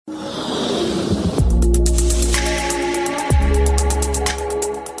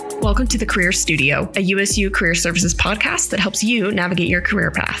Welcome to the Career Studio, a USU career services podcast that helps you navigate your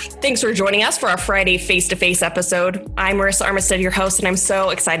career path. Thanks for joining us for our Friday face-to-face episode. I'm Marissa Armistead, your host, and I'm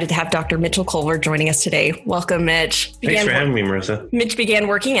so excited to have Dr. Mitchell Culver joining us today. Welcome, Mitch. Thanks for having me, Marissa. Mitch began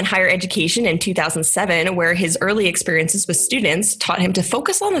working in higher education in 2007, where his early experiences with students taught him to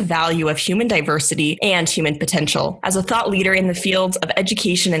focus on the value of human diversity and human potential. As a thought leader in the fields of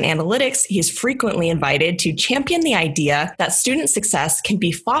education and analytics, he is frequently invited to champion the idea that student success can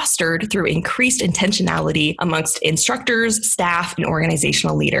be fostered through increased intentionality amongst instructors, staff, and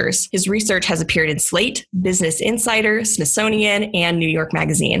organizational leaders. His research has appeared in Slate, Business Insider, Smithsonian, and New York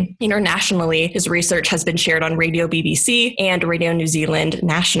Magazine. Internationally, his research has been shared on Radio BBC and Radio New Zealand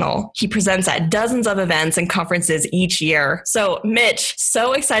National. He presents at dozens of events and conferences each year. So, Mitch,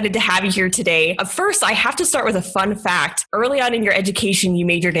 so excited to have you here today. First, I have to start with a fun fact. Early on in your education, you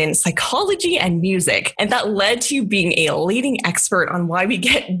majored in psychology and music, and that led to you being a leading expert on why we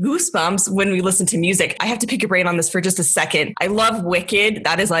get goosebumps when we listen to music. I have to pick your brain on this for just a second. I love Wicked.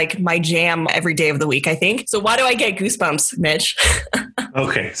 That is like my jam every day of the week, I think. So why do I get goosebumps, Mitch?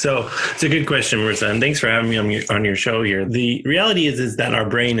 Okay, so it's a good question, Marissa, and thanks for having me on your show here. The reality is that our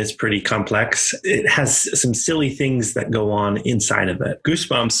brain is pretty complex. It has some silly things that go on inside of it.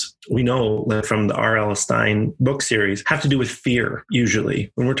 Goosebumps, we know from the R.L. Stine book series, have to do with fear,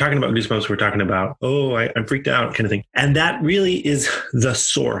 usually. When we're talking about goosebumps, we're talking about, I'm freaked out kind of thing. And that really is the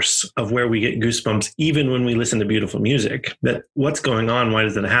source of where we get goosebumps, even when we listen to beautiful music. That what's going on? Why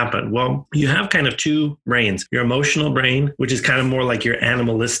does it happen? Well, you have kind of two brains. Your emotional brain, which is kind of more like your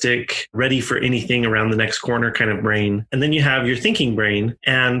animalistic, ready for anything around the next corner kind of brain. And then you have your thinking brain,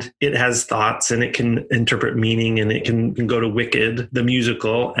 and it has thoughts and it can interpret meaning, and it can go to Wicked, the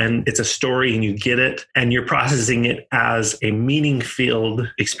musical, and it's a story and you get it and you're processing it as a meaning-filled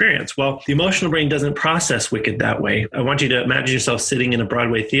experience. Well, the emotional brain doesn't process Wicked that way. I want you to imagine yourself sitting in a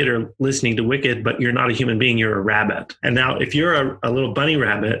Broadway theater listening to Wicked, but you're not a human being, you're a rabbit. And now if you're a little bunny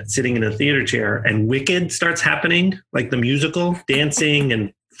rabbit sitting in a theater chair and Wicked starts happening, like the musical, dancing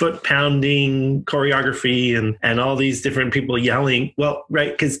and foot pounding choreography and all these different people yelling. Well,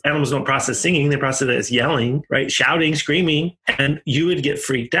 right, because animals don't process singing, they process it as yelling, right? Shouting, screaming, and you would get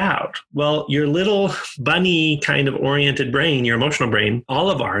freaked out. Well, your little bunny kind of oriented brain, your emotional brain,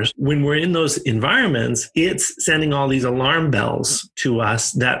 all of ours, when we're in those environments, it's sending all these alarm bells to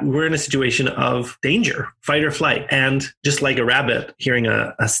us that we're in a situation of danger, fight or flight. And just like a rabbit hearing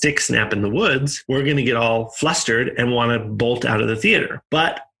a stick snap in the woods, we're going to get all flustered and want to bolt out of the theater.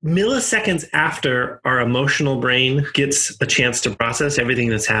 But milliseconds after our emotional brain gets a chance to process everything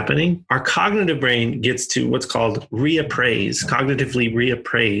that's happening, our cognitive brain gets to what's called cognitively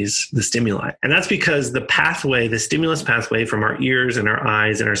reappraise the stimuli. And that's because the stimulus pathway from our ears and our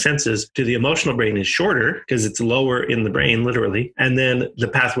eyes and our senses to the emotional brain is shorter because it's lower in the brain, literally. And then the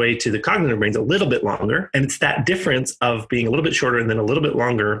pathway to the cognitive brain is a little bit longer. And it's that difference of being a little bit shorter and then a little bit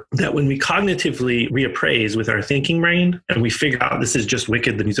longer that when we cognitively reappraise with our thinking brain and we figure out this is just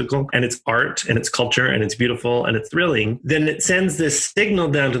Wicked, the musical, and it's art and it's culture and it's beautiful and it's thrilling, then it sends this signal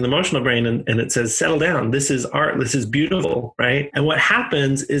down to the emotional brain and it says, settle down. This is art. This is beautiful, right? And what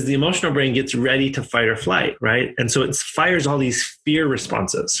happens is the emotional brain gets ready to fight or flight, right? And so it fires all these fear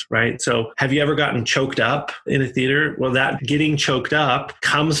responses, right? So have you ever gotten choked up in a theater? Well, that getting choked up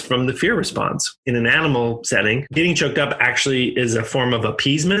comes from the fear response. In an animal setting, getting choked up actually is a form of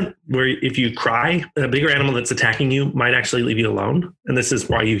appeasement, where if you cry, a bigger animal that's attacking you might actually leave you alone. And this is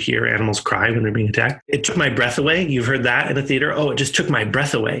why you hear animals cry when they're being attacked. It took my breath away. You've heard that in a theater. Oh, it just took my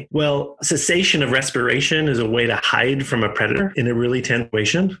breath away. Well, cessation of respiration is a way to hide from a predator in a really tense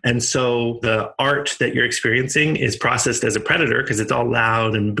situation. And so the art that you're experiencing is processed as a predator because it's all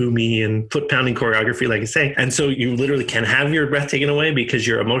loud and boomy and foot pounding choreography, like I say. And so you literally can have your breath taken away because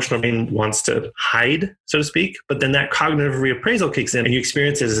your emotional brain wants to hide, so to speak. But then that cognitive reappraisal kicks in and you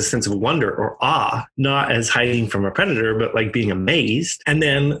experience it as a sense of wonder or awe, not as hiding from a predator, but like being amazed. And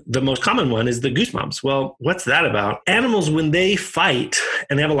then the most common one is the goosebumps. Well, what's that about? Animals, when they fight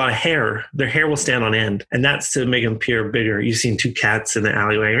and they have a lot of hair, their hair will stand on end. And that's to make them appear bigger. You've seen two cats in the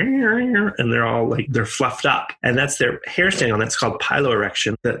alleyway and they're all they're fluffed up. And that's their hair standing on. That's called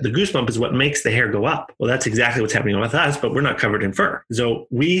piloerection. The goosebump is what makes the hair go up. Well, that's exactly what's happening with us, but we're not covered in fur. So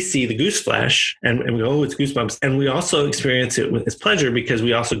we see the goose flesh and we go, oh, it's goosebumps. And we also experience it with pleasure because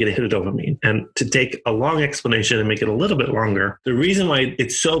we also get a hit of dopamine. And to take a long explanation and make it a little bit longer, the reason why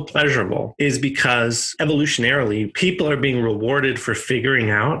it's so pleasurable is because evolutionarily, people are being rewarded for figuring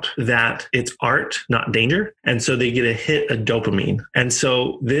out that it's art, not danger. And so they get a hit of dopamine. And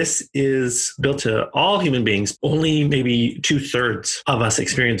so this is built to all human beings. Only maybe 2/3 of us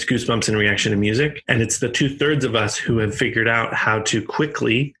experience goosebumps in reaction to music. And it's the 2/3 of us who have figured out how to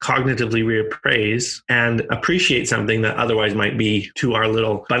quickly cognitively reappraise and appreciate something that otherwise might be, to our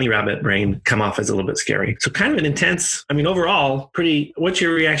little bunny rabbit brain, come off as a little bit scary. So kind of an intense, overall pretty, what's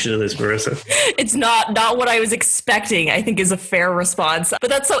your reaction to this, Marissa? It's not what I was expecting, I think is a fair response. But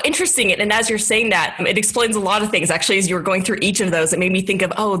that's so interesting. And as you're saying that, it explains a lot of things. Actually, as you were going through each of those, it made me think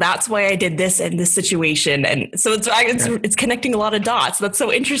of, oh, that's why I did this in this situation. And so it's connecting a lot of dots. That's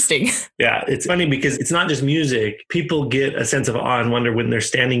so interesting. Yeah, it's funny because it's not just music. People get a sense of awe and wonder when they're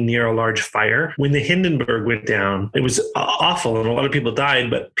standing near a large fire. When the Hindenburg went down, it was awful and a lot of people died,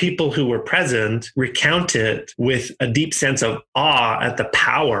 but people who were present recount it with a deep sense of awe at the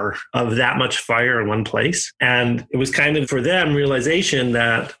power of that much fire in one place. And it was kind of for them realization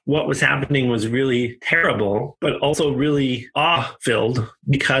that what was happening was really terrible, but also really awe-filled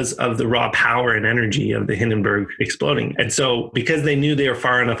because of the raw power and energy of the Hindenburg exploding. And so because they knew they were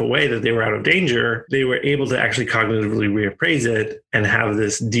far enough away that they were out of danger, they were able to actually cognitively reappraise it and have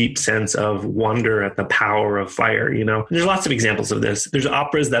this deep sense of wonder at the power of fire, And there's lots of examples of this. There's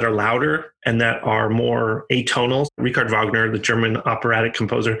operas that are louder and that are more atonal. Richard Wagner, the German operatic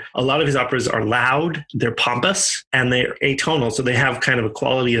composer, a lot of his operas are loud, they're pompous, and they're atonal. So they have kind of a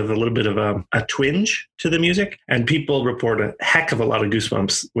quality of a little bit of a twinge to the music. And people report a heck of a lot of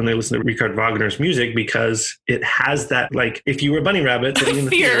goosebumps when they listen to Richard Wagner's music because it has that, like, if you were a bunny rabbit sitting in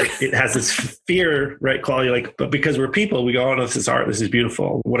the fear. theater, it has this fear, right, quality. But because we're people, we go, oh, this is art, this is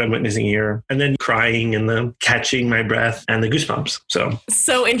beautiful, what I'm witnessing here. And then crying and the catching my breath and the goosebumps.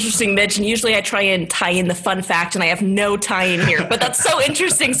 So interesting, Mitch. And usually I try and tie in the fun fact and I have no tie in here, but that's so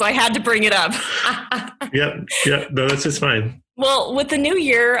interesting. So I had to bring it up. Yep. No, that's just fine. Well, with the new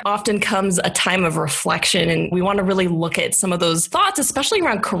year often comes a time of reflection, and we want to really look at some of those thoughts, especially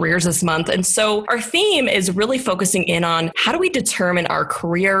around careers this month. And so our theme is really focusing in on how do we determine our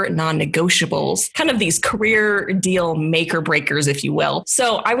career non-negotiables, kind of these career deal maker breakers, if you will.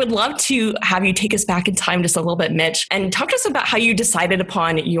 So I would love to have you take us back in time just a little bit, Mitch, and talk to us about how you decided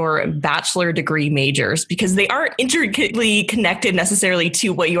upon your bachelor degree majors, because they aren't intricately connected necessarily to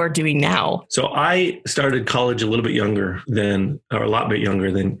what you are doing now. So I started college a little bit younger or a lot bit younger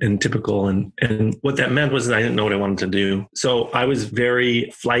than typical. And what that meant was that I didn't know what I wanted to do. So I was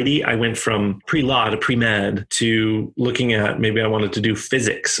very flighty. I went from pre-law to pre-med to looking at maybe I wanted to do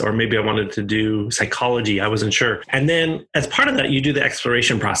physics or maybe I wanted to do psychology. I wasn't sure. And then as part of that, you do the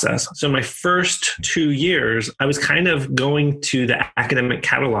exploration process. So my first 2 years, I was kind of going to the academic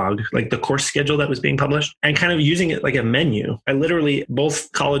catalog, like the course schedule that was being published, and kind of using it like a menu. I literally,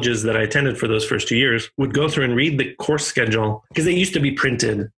 both colleges that I attended for those first 2 years would go through and read the course schedule because they used to be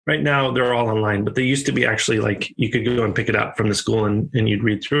printed. Right now, they're all online, but they used to be actually like you could go and pick it up from the school and you'd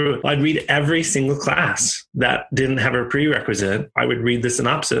read through it. I'd read every single class that didn't have a prerequisite. I would read the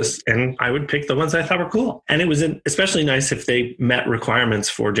synopsis and I would pick the ones I thought were cool. And it was especially nice if they met requirements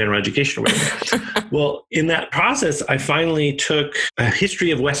for general education. Well, in that process, I finally took a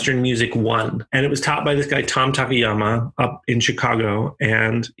History of Western Music 1, and it was taught by this guy, Tom Takayama, up in Chicago.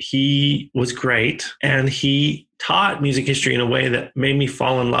 And he was great. And he taught music history in a way that made me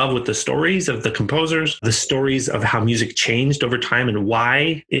fall in love with the stories of the composers, the stories of how music changed over time and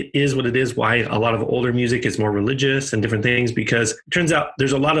why it is what it is, why a lot of older music is more religious and different things, because it turns out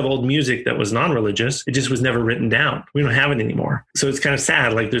there's a lot of old music that was non-religious. It just was never written down. We don't have it anymore. So it's kind of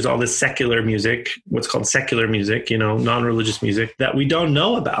sad. Like there's all this secular music, what's called secular music, non-religious music that we don't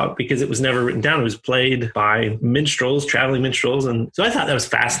know about because it was never written down. It was played by minstrels, traveling minstrels. And so I thought that was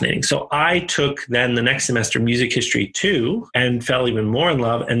fascinating. So I took then the next semester music history 2 and fell even more in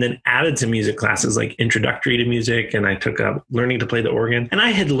love, and then added to music classes like introductory to music. And I took up learning to play the organ, and I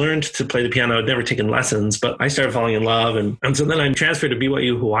had learned to play the piano. I'd never taken lessons, but I started falling in love. And so then I transferred to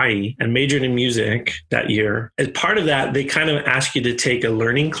BYU Hawaii and majored in music that year. As part of that, they kind of ask you to take a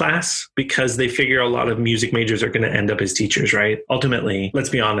learning class because they figure a lot of music majors are going to end up as teachers, right? Ultimately, let's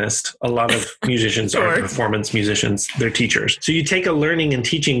be honest, a lot of musicians are performance musicians. They're teachers. So you take a learning and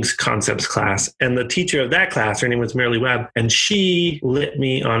teaching concepts class, and the teacher of that class, her name was Marilee Webb, and she lit me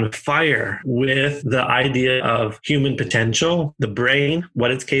me on fire with the idea of human potential, the brain,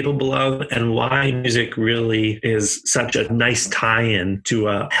 what it's capable of, and why music really is such a nice tie-in to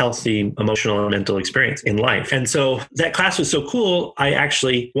a healthy emotional and mental experience in life. And so that class was so cool, I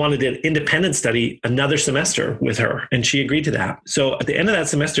actually wanted to independent study another semester with her, and she agreed to that. So at the end of that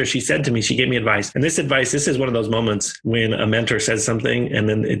semester, she said to me, she gave me advice. And this advice, this is one of those moments when a mentor says something and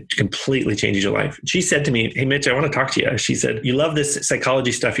then it completely changes your life. She said to me, hey, Mitch, I want to talk to you. She said, you love this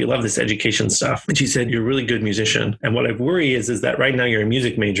psychology stuff. You love this education stuff. And she said, you're a really good musician. And what I worry is that right now you're a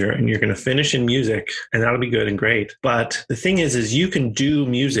music major and you're going to finish in music, and that'll be good and great. But the thing is you can do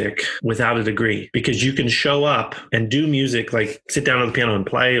music without a degree, because you can show up and do music, like sit down on the piano and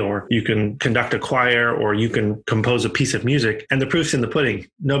play, or you can conduct a choir, or you can compose a piece of music. And the proof's in the pudding.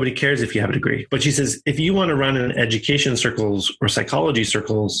 Nobody cares if you have a degree. But she says, if you want to run in education circles or psychology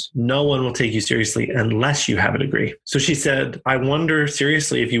circles, no one will take you seriously unless you have a degree. So she said, I wonder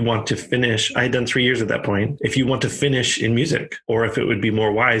seriously if you want to finish. I had done 3 years at that point. If you want to finish in music, or if it would be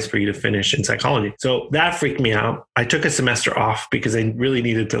more wise for you to finish in psychology. So that freaked me out. I took a semester off because I really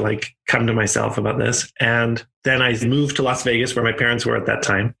needed to come to myself about this. And then I moved to Las Vegas, where my parents were at that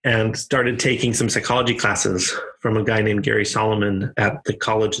time, and started taking some psychology classes from a guy named Gary Solomon at the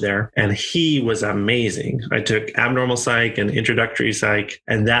college there. And he was amazing. I took abnormal psych and introductory psych,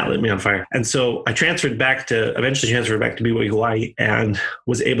 and that lit me on fire. And so I eventually transferred back to BYU Hawaii and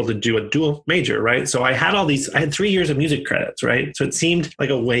was able to do a dual major, right? So I had 3 years of music credits, right? So it seemed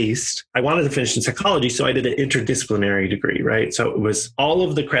like a waste. I wanted to finish in psychology, so I did an interdisciplinary degree, right? So it was all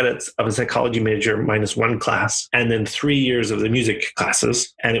of the credits of a psychology major minus one class, and then 3 years of the music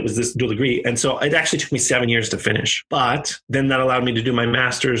classes. And it was this dual degree. And so it actually took me 7 years to finish. But then that allowed me to do my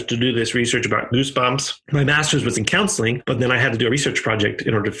master's, to do this research about Goosebumps. My master's was in counseling, but then I had to do a research project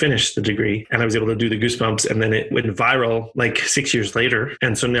in order to finish the degree. And I was able to do the Goosebumps, and then it went viral 6 years later.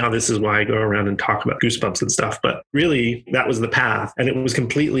 And so now this is why I go around and talk about Goosebumps and stuff. But really, that was the path. And it was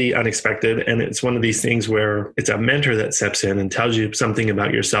completely unexpected. And it's one of these things where it's a mentor that steps in and tells you something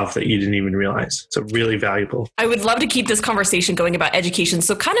about yourself that you didn't even realize. So really valuable. I would love to keep this conversation going about education.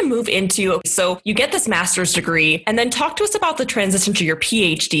 So kind of move into, so you get this master's degree, and then talk to us about the transition to your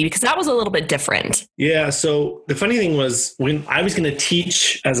PhD, because that was a little bit different. Yeah. So the funny thing was, when I was going to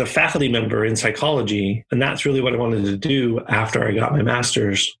teach as a faculty member in psychology, and that's really what I wanted to do after I got my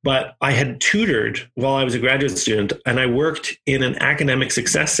master's, but I had tutored while I was a graduate student, and I worked in an academic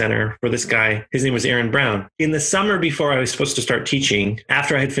success center for this guy. His name was Aaron Brown. In the summer before I was supposed to start teaching,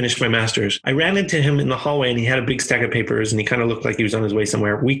 after I had finished my master's, I ran into him in the hallway, and he had a big stack of papers, and he kind of looked like he was on his way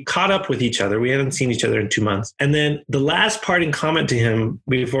somewhere. We caught up with each other. We hadn't seen each other in 2 months. And then the last parting comment to him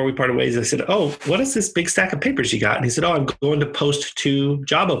before we parted ways, I said, oh, what is this big stack of papers you got? And he said, oh, I'm going to post 2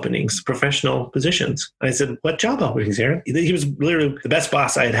 job openings, professional positions. And I said, what job openings, Aaron? He was literally the best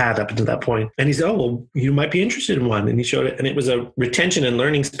boss I had had up until that point. And he said, oh, well, you might be interested in one. And he showed it, and it was a retention and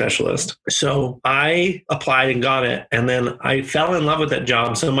learning specialist. So I applied and got it. And then I fell in love with that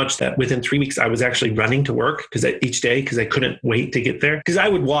job so much that within 3 weeks, I was actually running to work each day because I couldn't wait to get there. Because I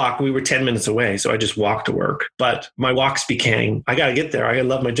would walk. We were 10 minutes away, so I just walked to work. But my walks became, I got to get there. I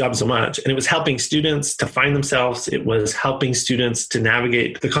love my job so much. And it was helping students to find themselves. It was helping students to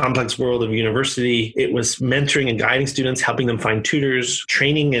navigate the complex world of university. It was mentoring and guiding students, helping them find tutors,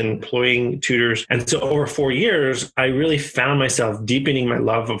 training and employing tutors. And so over 4 years, I really found myself deepening my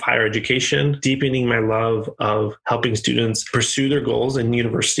love of higher education, deepening my love of helping students pursue their goals in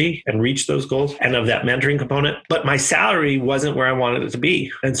university and reach those goals, and of that mentoring component. But my salary wasn't where I wanted it to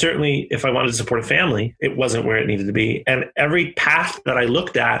be. And certainly if I wanted to support a family, it wasn't where it needed to be. And every path that I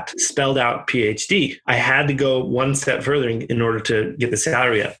looked at spelled out PhD. I had to go one step further in order to get the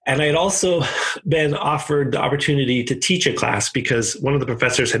salary up. And I had also been offered the opportunity to teach a class because one of the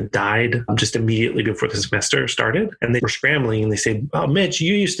professors had died just immediately before the semester started. And they were scrambling and they said, oh, Mitch,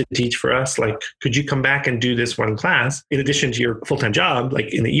 you used to teach for us. Could you come back and do this one class in addition to your full-time job,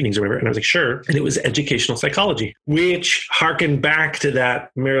 in the evenings or whatever? And I was like, sure. And it was educational psychology, which harkened back to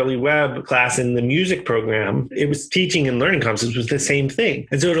that Marilee Webb class in the music program. It was teaching and learning concepts was the same thing.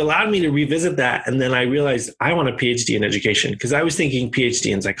 And so it allowed me to revisit that. And then I realized I want a PhD in education because I was thinking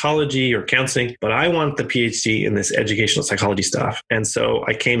PhD in psychology or counseling, but I want the PhD in this educational psychology stuff. And so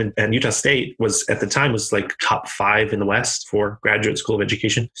I came in, and Utah State was at the time top 5 in the West for graduate school of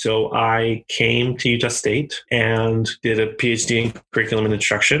education. So I came to Utah State and did a PhD in curriculum and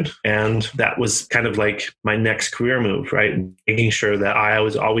instruction. And that was kind of my next career move, right? Making sure that I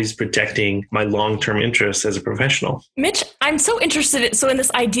was always protecting my long-term interests as a professional. Mitch, I'm so interested in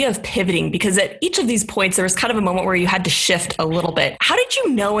this idea of pivoting, because at each of these points, there was kind of a moment where you had to shift a little bit. How did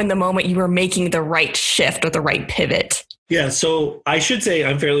you know in the moment you were making the right shift or the right pivot? Yeah, so I should say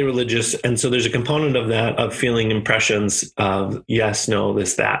I'm fairly religious. And so there's a component of that, of feeling impressions of yes, no,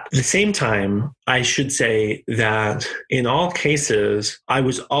 this, that. At the same time, I should say that in all cases, I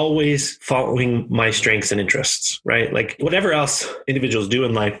was always following my strengths and interests, right? Like whatever else individuals do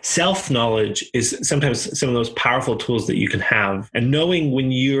in life, self-knowledge is sometimes some of those powerful tools that you can have. And knowing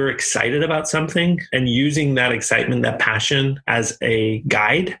when you're excited about something and using that excitement, that passion as a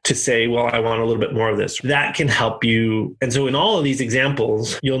guide to say, well, I want a little bit more of this, that can help you. And so in all of these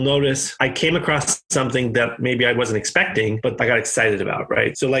examples, you'll notice I came across something that maybe I wasn't expecting, but I got excited about,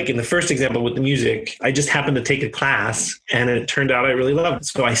 right? So like in the first example with the music, I just happened to take a class and it turned out I really loved it.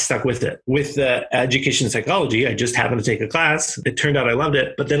 So I stuck with it. With the education psychology, I just happened to take a class. It turned out I loved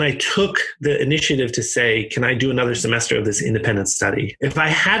it. But then I took the initiative to say, can I do another semester of this independent study? If I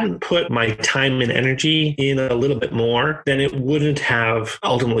hadn't put my time and energy in a little bit more, then it wouldn't have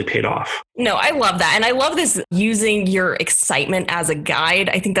ultimately paid off. No, I love that. And I love this using your excitement as a guide.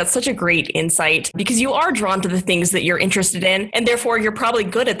 I think that's such a great insight because you are drawn to the things that you're interested in. And therefore, you're probably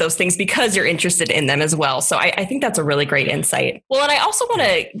good at those things because you're interested in them as well. So I think that's a really great insight. Well, and I also want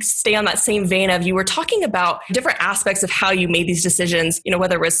to stay on that same vein of you were talking about different aspects of how you made these decisions,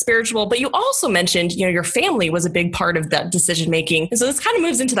 whether it was spiritual, but you also mentioned, your family was a big part of that decision making. And so this kind of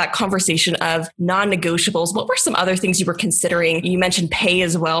moves into that conversation of non-negotiables. What were some other things you were considering? You mentioned pay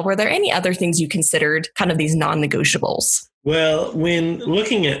as well. Were there any other things you considered kind of these non-negotiables? Well, when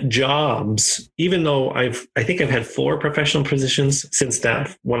looking at jobs, even though I think I've had 4 professional positions since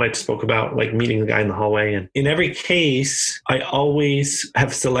that one I spoke about, like meeting the guy in the hallway. And in every case, I always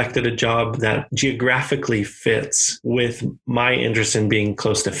have selected a job that geographically fits with my interest in being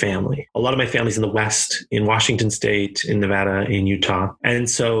close to family. A lot of my family's in the West, in Washington State, in Nevada, in Utah. And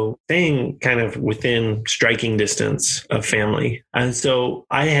so staying kind of within striking distance of family. And so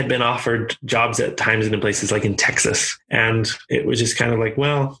I had been offered jobs at times in places like in Texas. And it was just kind of like,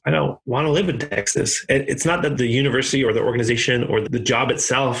 well, I don't want to live in Texas. It's not that the university or the organization or the job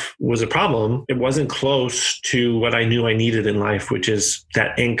itself was a problem. It wasn't close to what I knew I needed in life, which is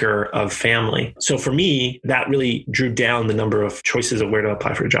that anchor of family. So for me, that really drew down the number of choices of where to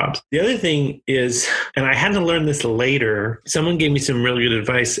apply for jobs. The other thing is, and I had to learn this later, someone gave me some really good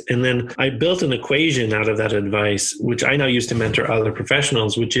advice. And then I built an equation out of that advice, which I now use to mentor other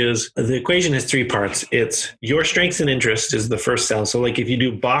professionals, which is the equation has 3 parts. It's your strengths and interests is the first cell. So like if you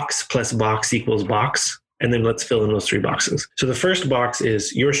do box plus box equals box, and then let's fill in those 3 boxes. So the first box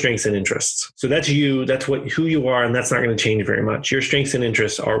is your strengths and interests. So that's you, that's who you are, and that's not going to change very much. Your strengths and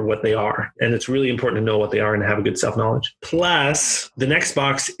interests are what they are. And it's really important to know what they are and have a good self-knowledge. Plus, the next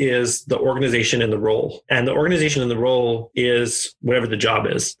box is the organization and the role. And the organization and the role is whatever the job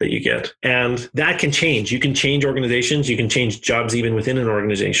is that you get. And that can change. You can change organizations. You can change jobs even within an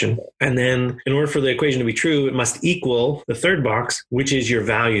organization. And then in order for the equation to be true, it must equal the third box, which is your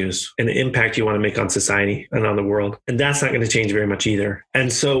values and the impact you want to make on society and on the world. And that's not going to change very much either.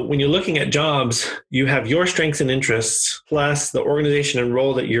 And so when you're looking at jobs, you have your strengths and interests plus the organization and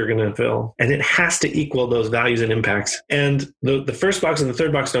role that you're going to fill. And it has to equal those values and impacts. And the first box and the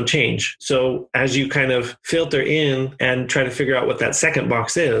third box don't change. So as you kind of filter in and try to figure out what that second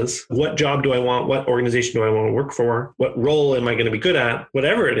box is, what job do I want? What organization do I want to work for? What role am I going to be good at?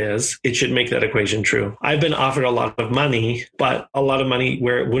 Whatever it is, it should make that equation true. I've been offered a lot of money, but a lot of money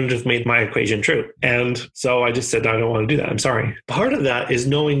where it wouldn't have made my equation true. And so I just said, I don't want to do that. I'm sorry. Part of that is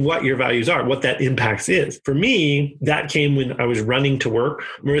knowing what your values are, what that impacts is. For me, that came when I was running to work.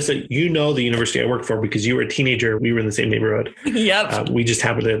 Marissa, you know the university I worked for because you were a teenager. We were in the same neighborhood. Yep. We just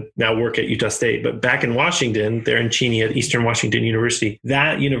happen to now work at Utah State. But back in Washington, there in Cheney at Eastern Washington University,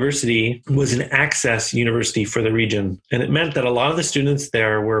 that university was an access university for the region. And it meant that a lot of the students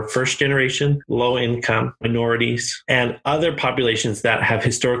there were first generation, low income, minorities, and other populations that have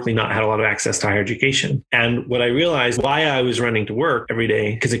historically not had a lot of access to higher education. And what I realized why I was running to work every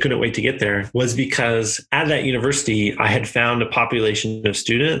day, because I couldn't wait to get there, was because at that university, I had found a population of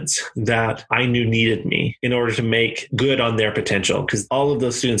students that I knew needed me in order to make good on their potential, because all of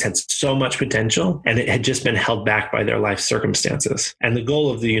those students had so much potential and it had just been held back by their life circumstances. And the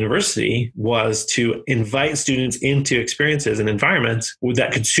goal of the university was to invite students into experiences and environments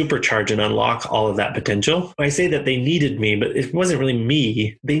that could supercharge and unlock all of that potential. I say that they needed me, but it wasn't really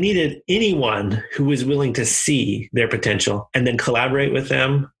me. They needed anyone who was willing to see their potential and then collaborate with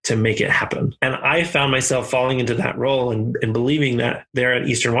them to make it happen. And I found myself falling into that role and believing that they're at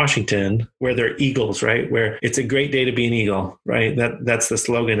Eastern Washington, where they're eagles, right? Where it's a great day to be an eagle, right? That's the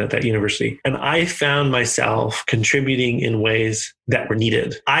slogan at that university. And I found myself contributing in ways that were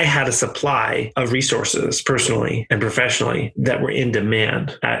needed. I had a supply of resources personally and professionally that were in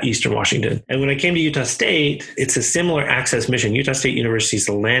demand at Eastern Washington. And when I came to Utah State, it's a similar access mission. Utah State University is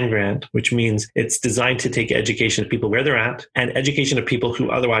a land grant, which means it's designed to take education to people where they're at and education to people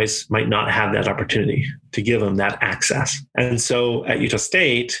who otherwise might not have that opportunity, to give them that access. And so at Utah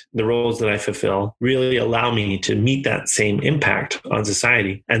State, the roles that I fulfill really allow me to meet that same impact on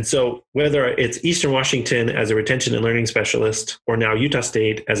society. And so whether it's Eastern Washington as a retention and learning specialist, or now Utah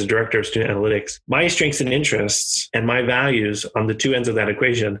State as a director of student analytics, my strengths and interests and my values on the two ends of that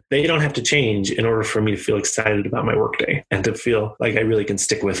equation, they don't have to change in order for me to feel excited about my workday and to feel like I really can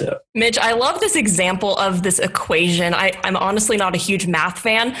stick with it. Mitch, I love this example of this equation. I'm honestly not a huge math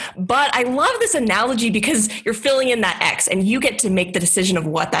fan, but I love this analogy because you're filling in that X and you get to make the decision of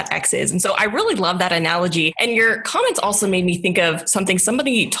what that X is. And so I really love that analogy. And your comments also made me think of something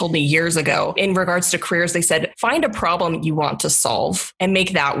somebody told me years ago in regards to careers. They said, find a problem you want to solve and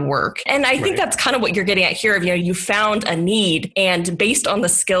make that work. And I think that's kind of what you're getting at here. You found a need, and based on the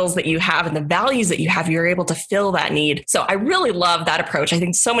skills that you have and the values that you have, you're able to fill that need. So I really love that approach. I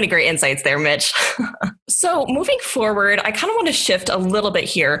think so many great insights there, Mitch. So moving forward, I kind of want to shift a little bit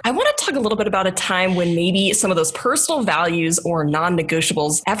here. I want to talk a little bit about a time when maybe some of those personal values or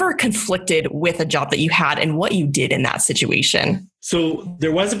non-negotiables ever conflicted with a job that you had and what you did in that situation. So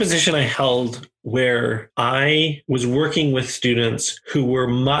there was a position I held where I was working with students who were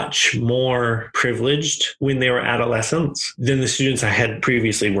much more privileged when they were adolescents than the students I had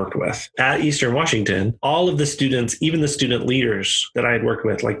previously worked with. At Eastern Washington, all of the students, even the student leaders that I had worked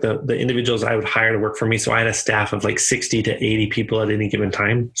with, like the individuals I would hire to work for me, so I had a staff of like 60 to 80 people at any given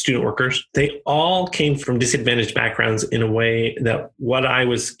time, student workers, they all came from disadvantaged backgrounds in a way that what I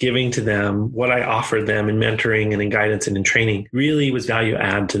was giving to them, what I offered them in mentoring and in guidance and in training really was value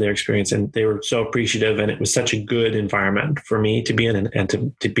add to their experience. And they were so appreciative, and it was such a good environment for me to be in and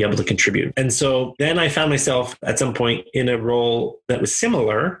to be able to contribute. And so then I found myself at some point in a role that was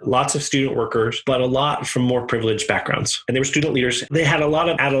similar, lots of student workers, but a lot from more privileged backgrounds. And they were student leaders. They had a lot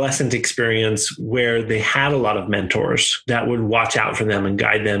of adolescent experience where they had a lot of mentors that would watch out for them and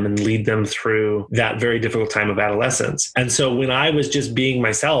guide them and lead them through that very difficult time of adolescence. And so when I was just being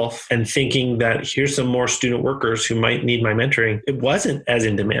myself and thinking that here's some more student workers who might need my mentoring, it wasn't as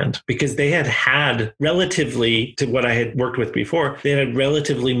in demand because they had relatively to what I had worked with before, they had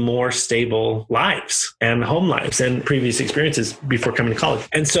relatively more stable lives and home lives and previous experiences before coming to college.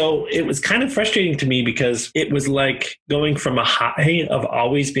 And so it was kind of frustrating to me because it was like going from a high of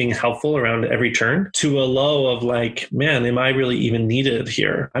always being helpful around every turn to a low of like, man, am I really even needed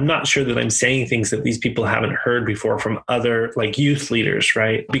here? I'm not sure that I'm saying things that these people haven't heard before from other like youth leaders,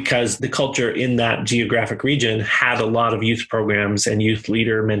 right? Because the culture in that geographic region had a lot of youth programs and youth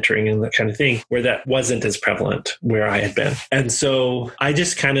leader mentoring and that kind of thing, where that wasn't as prevalent where I had been. And so I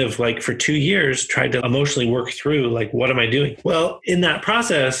just kind of like for 2 years tried to emotionally work through like, what am I doing? Well, in that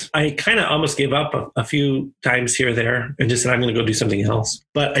process, I kind of almost gave up a few times here or there and just said, I'm going to go do something else.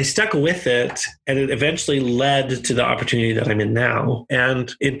 But I stuck with it, and it eventually led to the opportunity that I'm in now.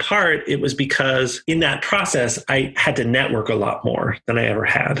 And in part, it was because in that process, I had to network a lot more than I ever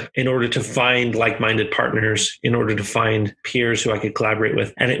had in order to find like-minded partners, in order to find peers who I could collaborate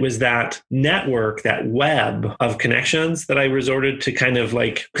with. And it was that network, that web of connections that I resorted to kind of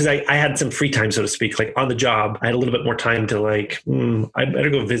like, because I had some free time, so to speak, like on the job, I had a little bit more time to like, I better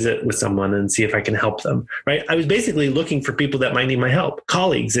go visit with someone and see if I can help them, right? I was basically looking for people that might need my help,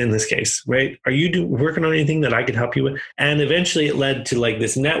 colleagues in this case, right? Are you working on anything that I could help you with? And eventually it led to like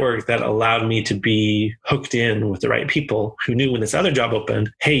this network that allowed me to be hooked in with the right people who knew when this other job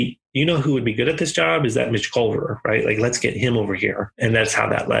opened, hey, you know who would be good at this job is that Mitch Culver, right? Like, let's get him over here. And that's how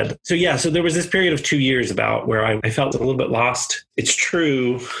that led. So yeah, so there was this period of 2 years about where I felt a little bit lost. It's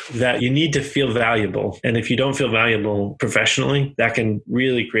true that you need to feel valuable. And if you don't feel valuable professionally, that can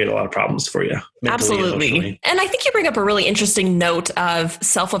really create a lot of problems for you. Absolutely. And I think you bring up a really interesting note of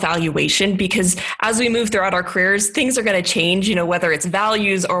self-evaluation, because as we move throughout our careers, things are going to change, whether it's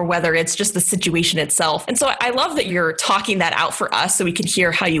values or whether it's just the situation itself. And so I love that you're talking that out for us so we can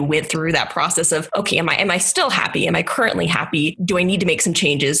hear how you went through that process of, okay, am I still happy? Am I currently happy? Do I need to make some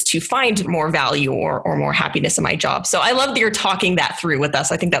changes to find more value or more happiness in my job? So I love that you're talking that through with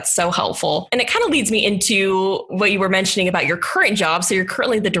us. I think that's so helpful. And it kind of leads me into what you were mentioning about your current job. So you're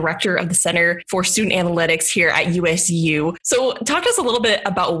currently the director of the Center for Student Analytics here at USU. So talk to us a little bit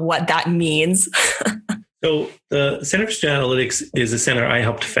about what that means. So the Center for Student Analytics is a center I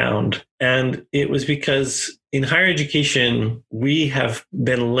helped found. And it was because in higher education, we have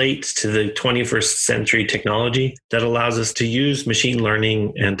been late to the 21st century technology that allows us to use machine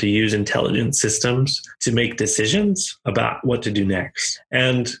learning and to use intelligent systems to make decisions about what to do next.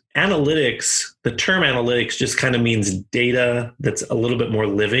 And analytics, the term analytics just kind of means data that's a little bit more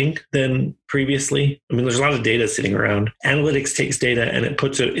living than previously. I mean, there's a lot of data sitting around. Analytics takes data and it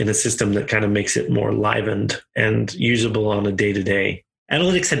puts it in a system that kind of makes it more livened and usable on a day-to-day.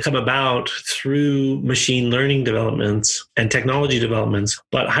 Analytics had come about through machine learning developments and technology developments,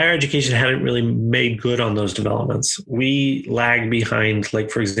 but higher education hadn't really made good on those developments. We lagged behind, like,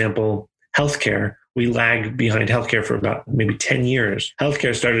 for example, healthcare. We lagged behind healthcare for about maybe 10 years.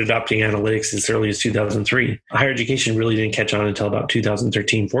 Healthcare started adopting analytics as early as 2003. Higher education really didn't catch on until about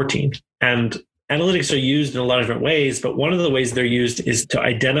 2013, 14. And analytics are used in a lot of different ways, but one of the ways they're used is to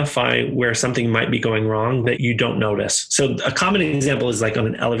identify where something might be going wrong that you don't notice. So a common example is like on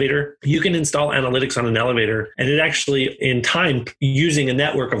an elevator. You can install analytics on an elevator, and it actually, in time, using a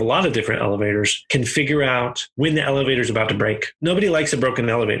network of a lot of different elevators, can figure out when the elevator is about to break. Nobody likes a broken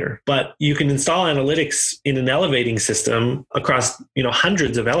elevator, but you can install analytics in an elevating system across,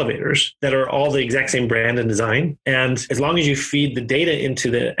 hundreds of elevators that are all the exact same brand and design. And as long as you feed the data into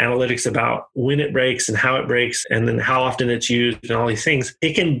the analytics about when it breaks and how it breaks and then how often it's used and all these things,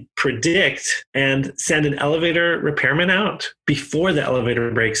 it can predict and send an elevator repairman out before the elevator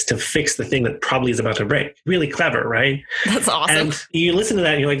breaks to fix the thing that probably is about to break. Really clever, right? That's awesome. And you listen to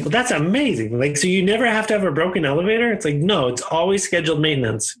that and you're like, well, that's amazing. Like, so you never have to have a broken elevator? It's like, no, it's always scheduled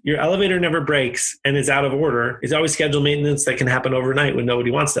maintenance. Your elevator never breaks and is out of order. It's always scheduled maintenance that can happen overnight when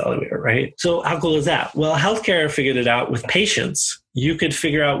nobody wants the elevator, right? So how cool is that? Well, healthcare figured it out with patients. You could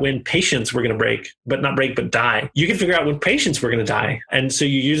figure out when patients were going to break, but not break, but die. You could figure out when patients were going to die. And so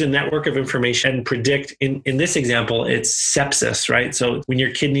you use a network of information and predict, in this example, it's sepsis, right? So when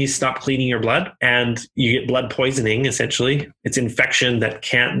your kidneys stop cleaning your blood and you get blood poisoning, essentially, it's infection that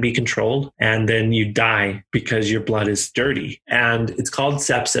can't be controlled. And then you die because your blood is dirty. And it's called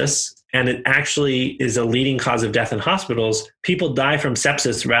sepsis. And it actually is a leading cause of death in hospitals. People die from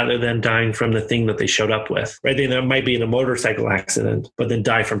sepsis rather than dying from the thing that they showed up with, right? They might be in a motorcycle accident, but then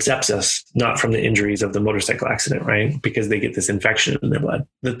die from sepsis, not from the injuries of the motorcycle accident, right? Because they get this infection in their blood.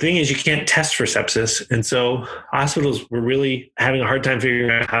 The thing is, you can't test for sepsis. And so hospitals were really having a hard time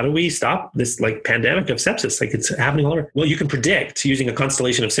figuring out, how do we stop this like pandemic of sepsis? Like, it's happening all over. Well, you can predict using a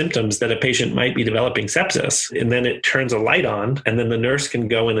constellation of symptoms that a patient might be developing sepsis. And then it turns a light on, and then the nurse can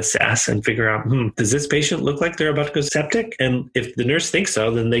go and assess and figure out, does this patient look like they're about to go septic? And if the nurse thinks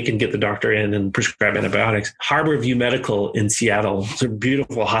so, then they can get the doctor in and prescribe antibiotics. Harborview Medical in Seattle, it's a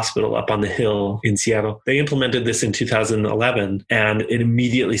beautiful hospital up on the hill in Seattle. They implemented this in 2011, and it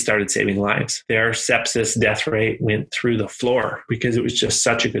immediately started saving lives. Their sepsis death rate went through the floor because it was just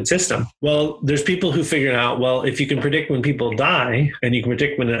such a good system. Well, there's people who figured out, well, if you can predict when people die and you can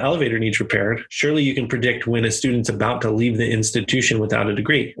predict when an elevator needs repaired, surely you can predict when a student's about to leave the institution without a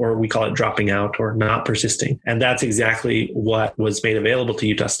degree, or we call it dropping out or not persisting. And that's exactly what was made available to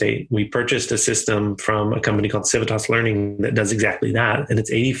Utah State. We purchased a system from a company called Civitas Learning that does exactly that. And it's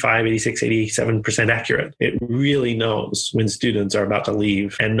 85, 86, 87% accurate. It really knows when students are about to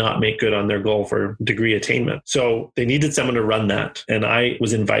leave and not make good on their goal for degree attainment. So they needed someone to run that. And I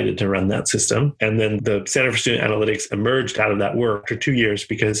was invited to run that system. And then the Center for Student Analytics emerged out of that work for 2 years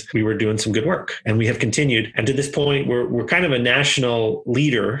because we were doing some good work. And we have continued. And to this point, we're kind of a national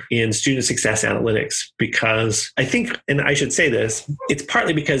leader in student success analytics, because I think, and I should say this, it's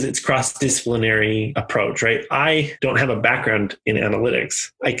partly because it's cross-disciplinary approach, right? I don't have a background in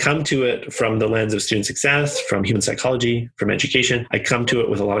analytics. I come to it from the lens of student success, from human psychology, from education. I come to it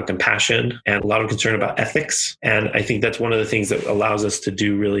with a lot of compassion and a lot of concern about ethics. And I think that's one of the things that allows us to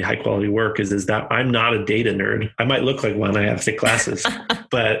do really high quality work is that I'm not a data nerd. I might look like one, I have thick glasses,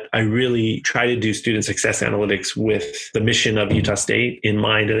 but I really try to do student success analytics with the mission of Utah State in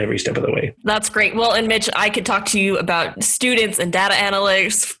mind at every step of the way. That's great. Well, and Mitch, I could talk to you about students and data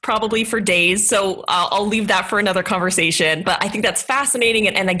analytics probably for days. So I'll leave that for another conversation. But I think that's fascinating.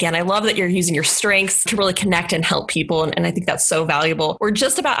 And again, I love that you're using your strengths to really connect and help people. And I think that's so valuable. We're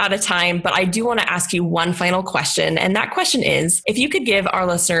just about out of time, but I do want to ask you one final question. And that question is, if you could give our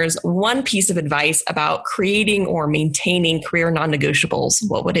listeners one piece of advice about creating or maintaining career non-negotiables,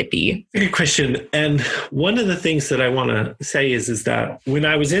 what would it be? Good question. And one of the things that I want to say is that when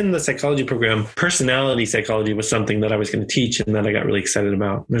I was within the psychology program, personality psychology was something that I was going to teach and that I got really excited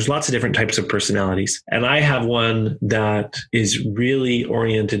about. There's lots of different types of personalities. And I have one that is really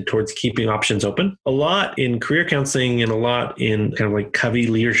oriented towards keeping options open. A lot in career counseling and a lot in kind of like Covey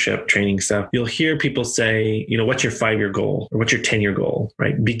leadership training stuff, you'll hear people say, what's your 5-year goal or what's your 10-year goal,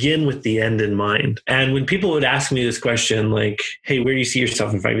 right? Begin with the end in mind. And when people would ask me this question, like, hey, where do you see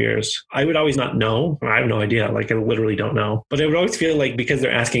yourself in 5 years? I would always not know. I have no idea. Like, I literally don't know. But I would always feel like because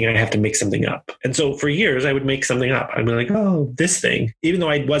they're asking, I have to make something up. And so for years, I would make something up. I'd be like, oh, this thing, even though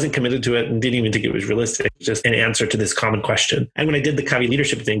I wasn't committed to it and didn't even think it was realistic, just an answer to this common question. And when I did the Covey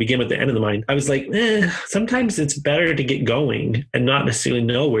leadership thing, begin with the end in the mind, I was like, sometimes it's better to get going and not necessarily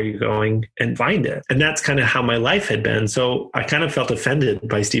know where you're going and find it. And that's kind of how my life had been. So I kind of felt offended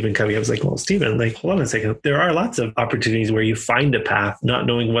by Stephen Covey. I was like, well, Stephen, like, hold on a second. There are lots of opportunities where you find a path, not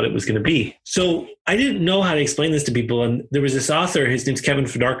knowing what it was going to be. So I didn't know how to explain this to people. And there was this author, his name's Kevin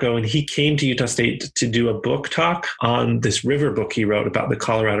Fedarko, and he came to Utah State to do a book talk on this river book he wrote about the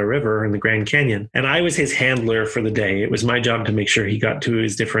Colorado River and the Grand Canyon. And I was his handler for the day. It was my job to make sure he got to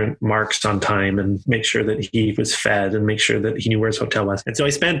his different marks on time and make sure that he was fed and make sure that he knew where his hotel was. And so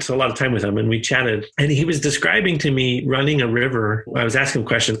I spent a lot of time with him and we chatted. And he was describing to me running a river. I was asking him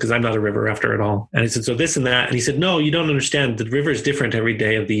questions because I'm not a river after it all. And I said, so this and that. And he said, no, you don't understand. The river is different every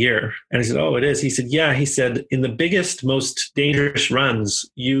day of the year. And I said, oh, it is. He said, yeah. He said, in the biggest, most dangerous runs,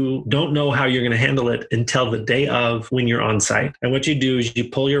 you don't know how you're going to handle it until the day of when you're on site. And what you do is you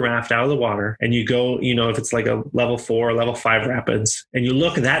pull your raft out of the water and you go, if it's like a level 4 or level 5 rapids, and you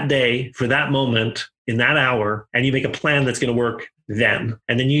look that day for that moment in that hour, and you make a plan that's going to work then.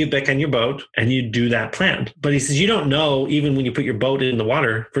 And then you get back on your boat and you do that plan. But he says, you don't know, even when you put your boat in the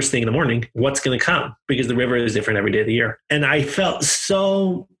water first thing in the morning, what's going to come because the river is different every day of the year. And I felt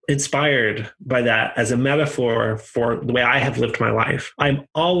so inspired by that as a metaphor for the way I have lived my life. I'm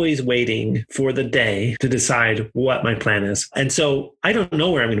always waiting for the day to decide what my plan is. And so I don't know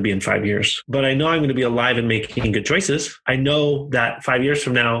where I'm going to be in 5 years, but I know I'm going to be alive and making good choices. I know that 5 years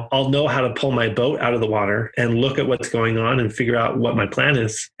from now, I'll know how to pull my boat out of the water and look at what's going on and figure out what my plan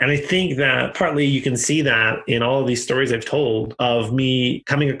is. And I think that partly you can see that in all of these stories I've told of me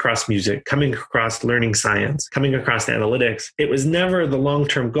coming across music, coming across learning science, coming across analytics. It was never the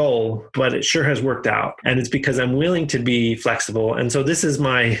long-term goal, but it sure has worked out. And it's because I'm willing to be flexible. And so this is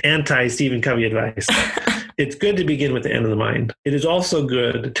my anti-Stephen Covey advice. It's good to begin with the end in the mind. It is also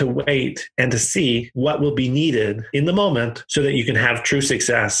good to wait and to see what will be needed in the moment so that you can have true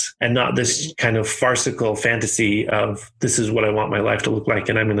success and not this kind of farcical fantasy of this is what I want my life to look like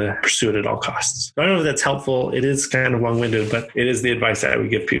and I'm going to pursue it at all costs. I don't know if that's helpful. It is kind of long-winded, but it is the advice that I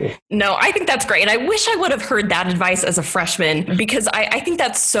would give people. No, I think that's great. And I wish I would have heard that advice as a freshman because I think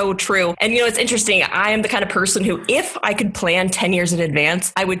that's so true. And it's interesting. I am the kind of person who, if I could plan 10 years in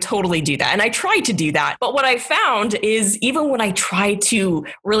advance, I would totally do that. And I try to do that. But what I found is even when I try to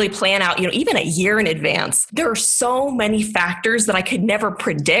really plan out, even a year in advance, there are so many factors that I could never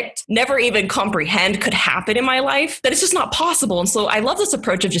predict, never even comprehend could happen in my life that it's just not possible. And so I love this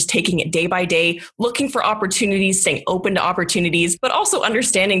approach of just taking it day by day, looking for opportunities, staying open to opportunities, but also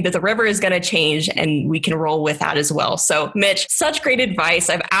understanding that the river is going to change and we can roll with that as well. So Mitch, such great advice.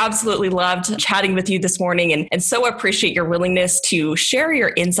 I've absolutely loved chatting with you this morning and so appreciate your willingness to share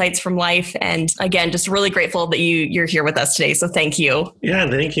your insights from life. And again, just really grateful that you're here with us today. So thank you. Yeah,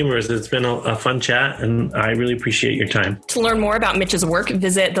 thank you, Marissa. It's been a fun chat and I really appreciate your time. To learn more about Mitch's work,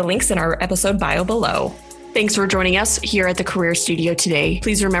 visit the links in our episode bio below. Thanks for joining us here at the Career Studio today.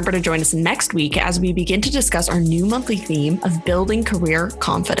 Please remember to join us next week as we begin to discuss our new monthly theme of building career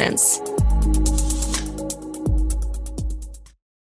confidence.